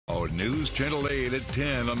News Channel 8 at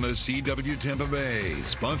 10 on the CW Tampa Bay,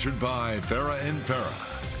 sponsored by Farah and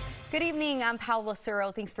Farah. Good evening, I'm Paula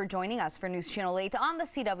Suro. Thanks for joining us for News Channel 8 on the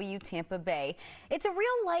CW Tampa Bay. It's a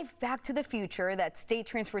real-life Back to the Future that state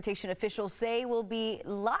transportation officials say will be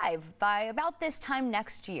live by about this time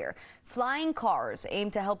next year. Flying cars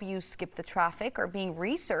aimed to help you skip the traffic are being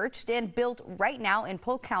researched and built right now in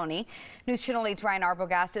Polk County. News Channel 8's Ryan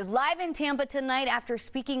Arbogast is live in Tampa tonight after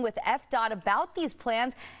speaking with FDOT about these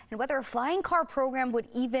plans and whether a flying car program would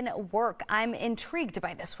even work. I'm intrigued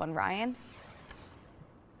by this one, Ryan.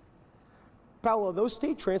 Paolo, those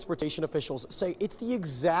state transportation officials say it's the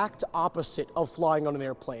exact opposite of flying on an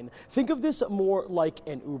airplane. Think of this more like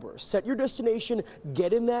an Uber. Set your destination,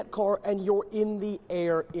 get in that car, and you're in the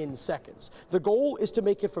air in seconds. The goal is to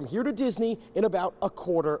make it from here to Disney in about a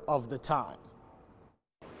quarter of the time.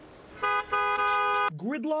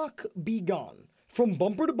 Gridlock be gone. From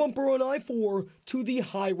bumper to bumper on I-4 to the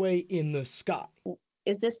highway in the sky.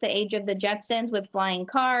 Is this the age of the Jetsons with flying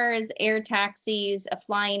cars, air taxis, a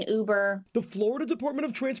flying Uber? The Florida Department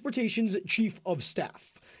of Transportation's chief of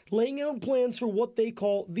staff laying out plans for what they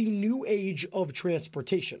call the new age of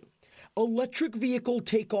transportation. Electric vehicle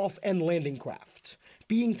takeoff and landing craft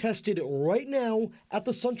being tested right now at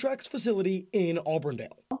the SunTrax facility in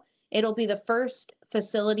Auburndale. It'll be the first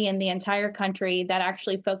facility in the entire country that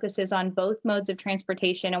actually focuses on both modes of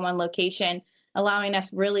transportation in one location, allowing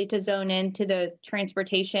us really to zone into the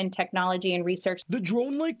transportation technology and research. The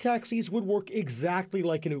drone-like taxis would work exactly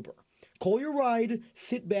like an Uber. Call your ride,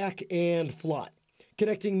 sit back, and fly.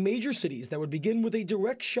 Connecting major cities that would begin with a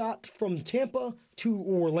direct shot from Tampa to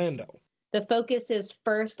Orlando. The focus is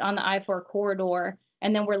first on the I-4 corridor,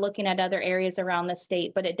 and then we're looking at other areas around the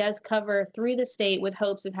state, but it does cover through the state with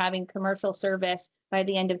hopes of having commercial service by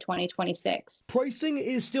the end of 2026. Pricing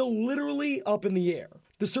is still literally up in the air.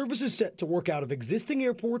 The service is set to work out of existing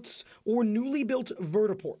airports or newly built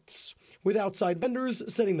vertiports, with outside vendors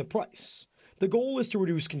setting the price. The goal is to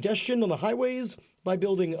reduce congestion on the highways by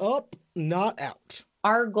building up, not out.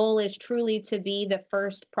 Our goal is truly to be the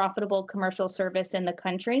first profitable commercial service in the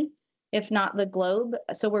country, if not the globe.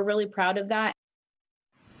 So we're really proud of that.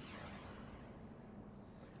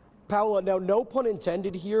 Paola, now no pun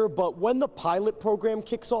intended here, but when the pilot program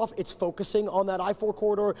kicks off, it's focusing on that I-4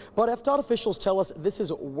 corridor. But FDOT officials tell us this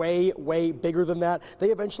is way, way bigger than that.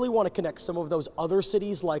 They eventually want to connect some of those other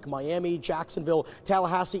cities like Miami, Jacksonville,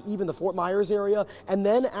 Tallahassee, even the Fort Myers area. And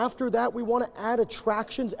then after that, we want to add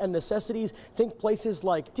attractions and necessities. Think places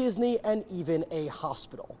like Disney and even a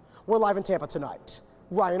hospital. We're live in Tampa tonight.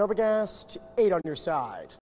 Ryan Arbogast, 8 on your side.